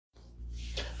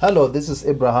Hello, this is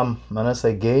Abraham Manasseh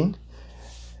again.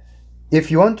 If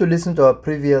you want to listen to our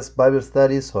previous Bible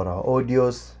studies or our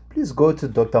audios, please go to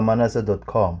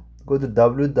drmanasseh.com. Go to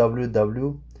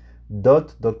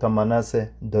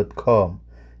www.drmanasseh.com.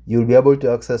 You'll be able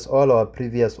to access all our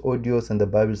previous audios and the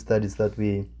Bible studies that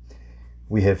we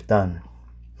have done.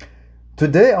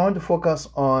 Today, I want to focus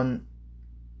on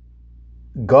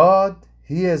God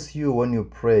hears you when you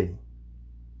pray.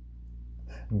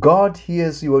 God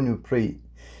hears you when you pray.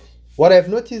 What I've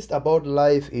noticed about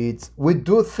life is we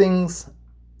do things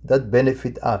that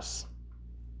benefit us.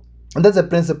 And that's a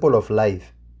principle of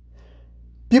life.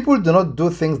 People do not do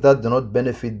things that do not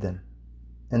benefit them.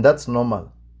 And that's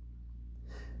normal.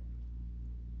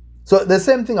 So the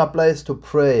same thing applies to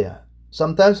prayer.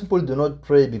 Sometimes people do not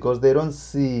pray because they don't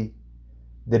see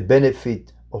the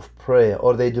benefit of prayer,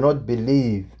 or they do not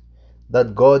believe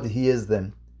that God hears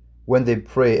them when they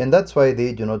pray. And that's why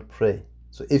they do not pray.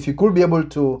 So if you could be able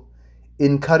to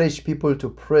encourage people to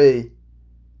pray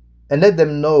and let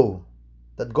them know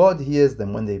that God hears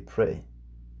them when they pray.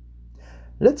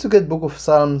 Let's look at book of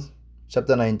Psalms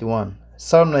chapter 91.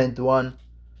 Psalm 91,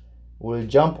 we'll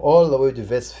jump all the way to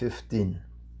verse 15.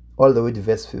 All the way to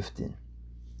verse 15.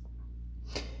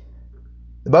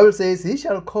 The Bible says, "He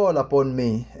shall call upon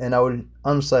me, and I will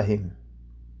answer him.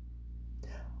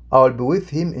 I will be with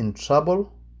him in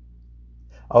trouble.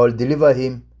 I will deliver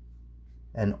him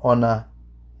and honor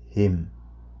him."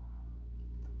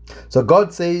 So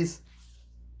God says,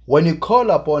 when you call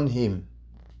upon him,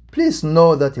 please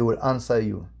know that he will answer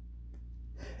you.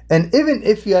 And even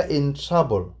if you are in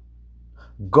trouble,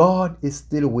 God is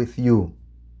still with you.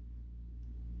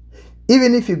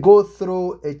 Even if you go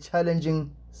through a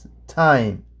challenging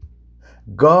time,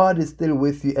 God is still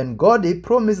with you. And God, he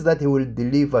promised that he will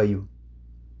deliver you.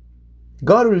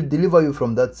 God will deliver you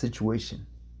from that situation.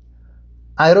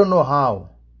 I don't know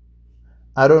how.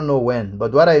 I don't know when.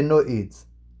 But what I know is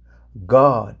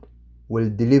God will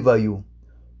deliver you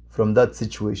from that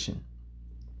situation.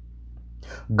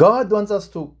 God wants us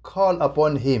to call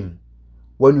upon him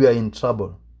when we are in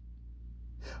trouble.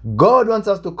 God wants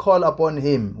us to call upon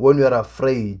him when we are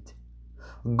afraid.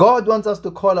 God wants us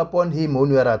to call upon him when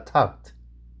we are attacked.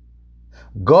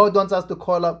 God wants us to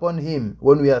call upon him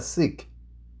when we are sick.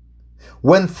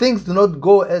 When things do not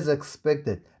go as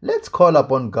expected, let's call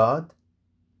upon God.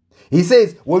 He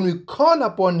says, when we call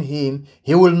upon him,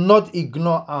 he will not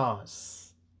ignore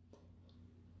us.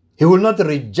 He will not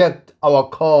reject our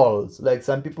calls like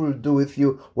some people do with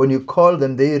you. When you call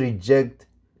them, they reject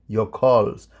your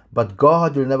calls. But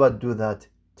God will never do that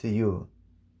to you.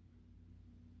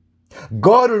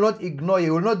 God will not ignore you.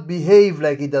 He will not behave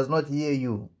like he does not hear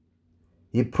you.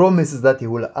 He promises that he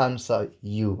will answer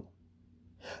you.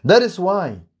 That is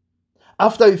why,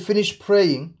 after you finish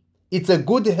praying, it's a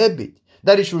good habit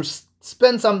that you should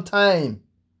spend some time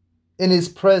in his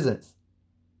presence.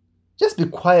 Just be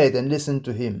quiet and listen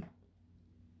to him.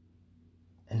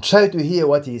 And try to hear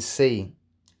what he is saying.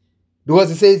 Because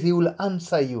he says he will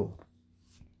answer you.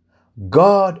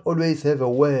 God always has a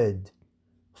word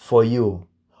for you.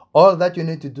 All that you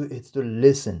need to do is to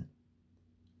listen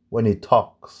when he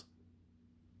talks.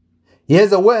 He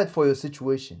has a word for your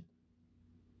situation.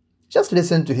 Just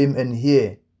listen to him and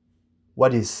hear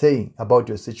what he's saying about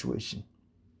your situation.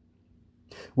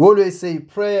 We always say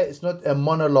prayer is not a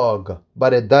monologue,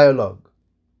 but a dialogue.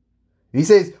 He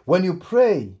says, when you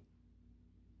pray,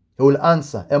 he will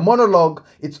answer. A monologue,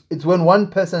 it's when one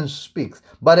person speaks.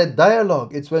 But a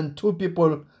dialogue, it's when two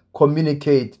people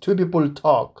communicate, two people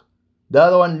talk. The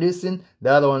other one listen,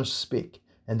 the other one speak.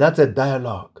 And that's a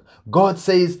dialogue. God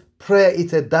says prayer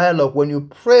is a dialogue. When you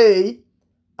pray,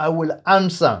 I will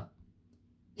answer.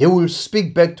 He will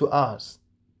speak back to us.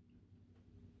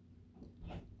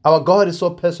 Our God is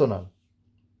so personal.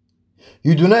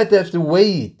 You do not have to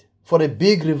wait for a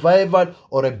big revival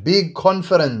or a big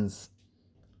conference.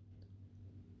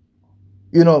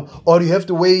 Or you have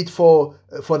to wait for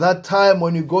that time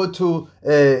when you go to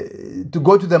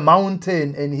the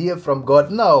mountain and hear from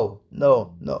God. No.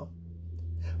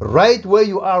 Right where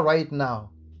you are right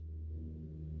now,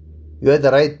 you're at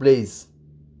the right place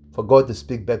for God to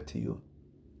speak back to you.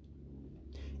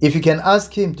 If you can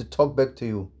ask him to talk back to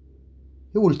you,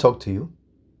 he will talk to you.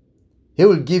 He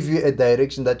will give you a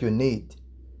direction that you need.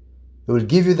 He will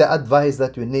give you the advice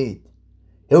that you need.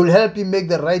 He will help you make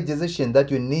the right decision that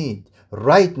you need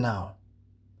right now.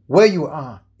 Where you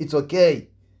are, it's okay.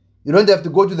 You don't have to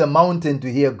go to the mountain to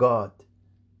hear God.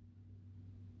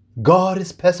 God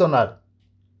is personal.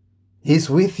 He's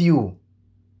with you.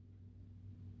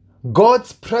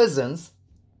 God's presence,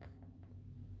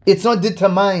 it's not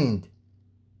determined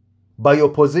by your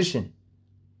position.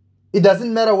 It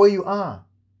doesn't matter where you are.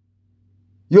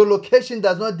 Your location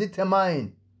does not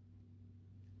determine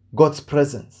God's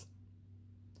presence.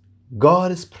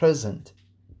 God is present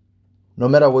no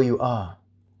matter where you are.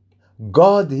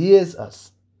 God hears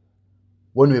us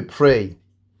when we pray.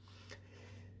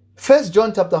 1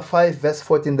 John chapter 5 verse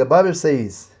 14, the Bible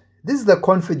says, this is the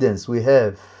confidence we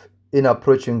have in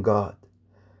approaching God,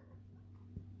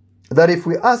 that if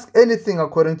we ask anything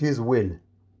according to his will,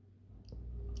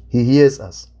 he hears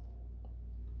us.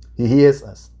 He hears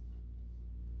us.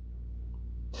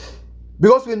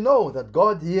 Because we know that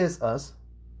God hears us,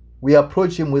 we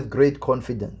approach him with great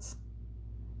confidence.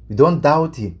 We don't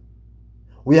doubt him.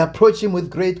 We approach him with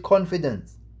great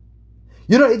confidence.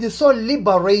 You know, it is so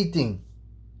liberating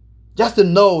just to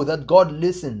know that God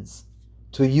listens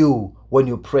to you when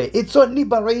you pray. It's so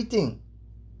liberating.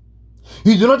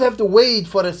 You do not have to wait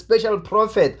for a special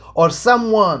prophet or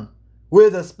someone who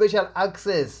has a special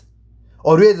access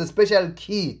or who has a special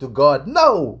key to God.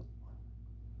 No.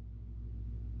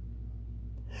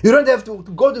 You don't have to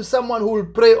go to someone who will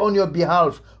pray on your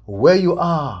behalf. Where you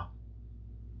are,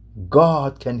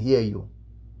 God can hear you.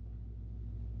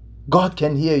 God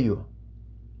can hear you.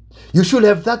 You should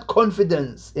have that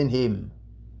confidence in him.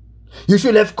 You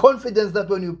should have confidence that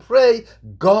when you pray,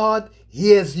 God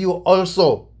hears you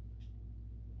also.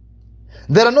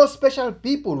 There are no special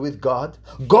people with God.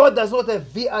 God does not have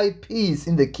VIPs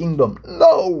in the kingdom.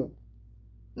 No.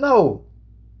 No.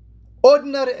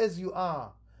 Ordinary as you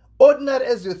are, ordinary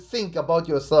as you think about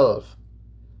yourself,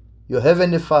 your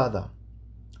Heavenly Father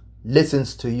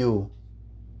listens to you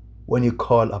when you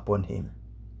call upon him.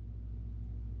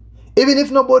 Even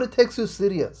if nobody takes you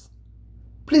serious,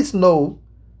 please know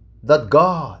that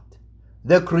God,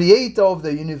 the creator of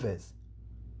the universe,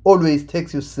 always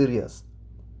takes you serious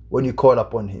when you call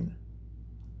upon him.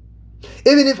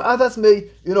 Even if others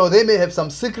they may have some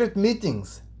secret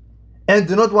meetings and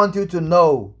do not want you to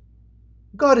know,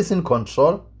 God is in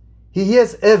control. He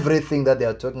hears everything that they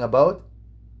are talking about,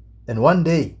 and one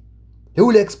day he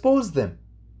will expose them.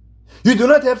 You do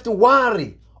not have to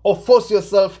worry or force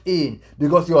yourself in,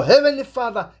 because your Heavenly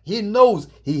Father, he knows,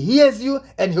 he hears you,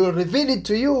 and he will reveal it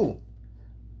to you.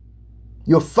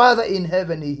 Your Father in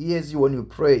heaven, he hears you when you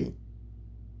pray,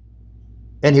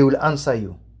 and he will answer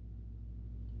you.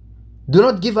 Do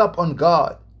not give up on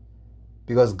God,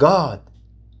 because God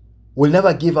will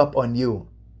never give up on you.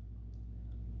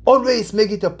 Always make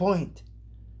it a point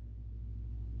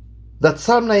that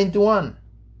Psalm 91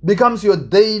 becomes your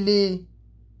daily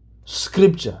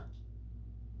scripture.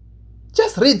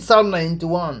 Just read Psalm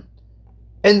 91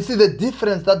 and see the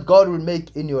difference that God will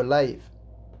make in your life.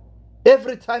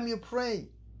 Every time you pray,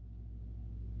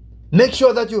 make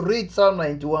sure that you read Psalm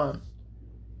 91,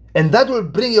 and that will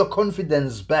bring your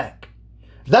confidence back.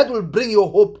 That will bring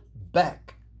your hope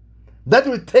back. That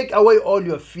will take away all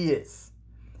your fears,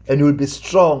 and you will be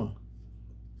strong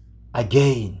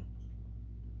again.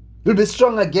 You'll be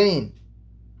strong again.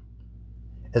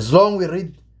 As long as we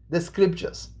read the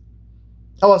scriptures,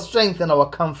 our strength and our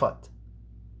comfort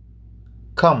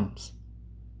comes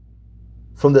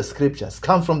from the scriptures,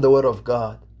 come from the word of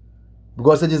God.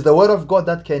 Because it is the word of God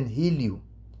that can heal you.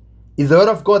 It's the word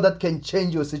of God that can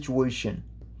change your situation.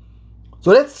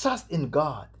 So let's trust in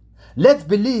God. Let's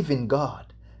believe in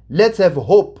God. Let's have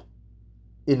hope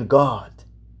in God.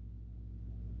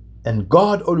 And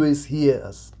God always hears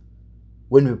us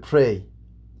when we pray.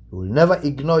 He will never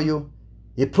ignore you.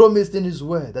 He promised in his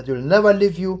word that he will never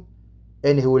leave you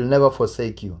and he will never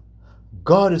forsake you.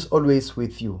 God is always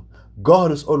with you.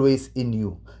 God is always in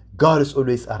you. God is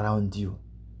always around you.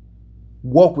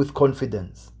 Walk with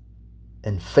confidence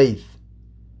and faith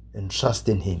and trust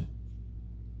in him.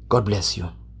 God bless you.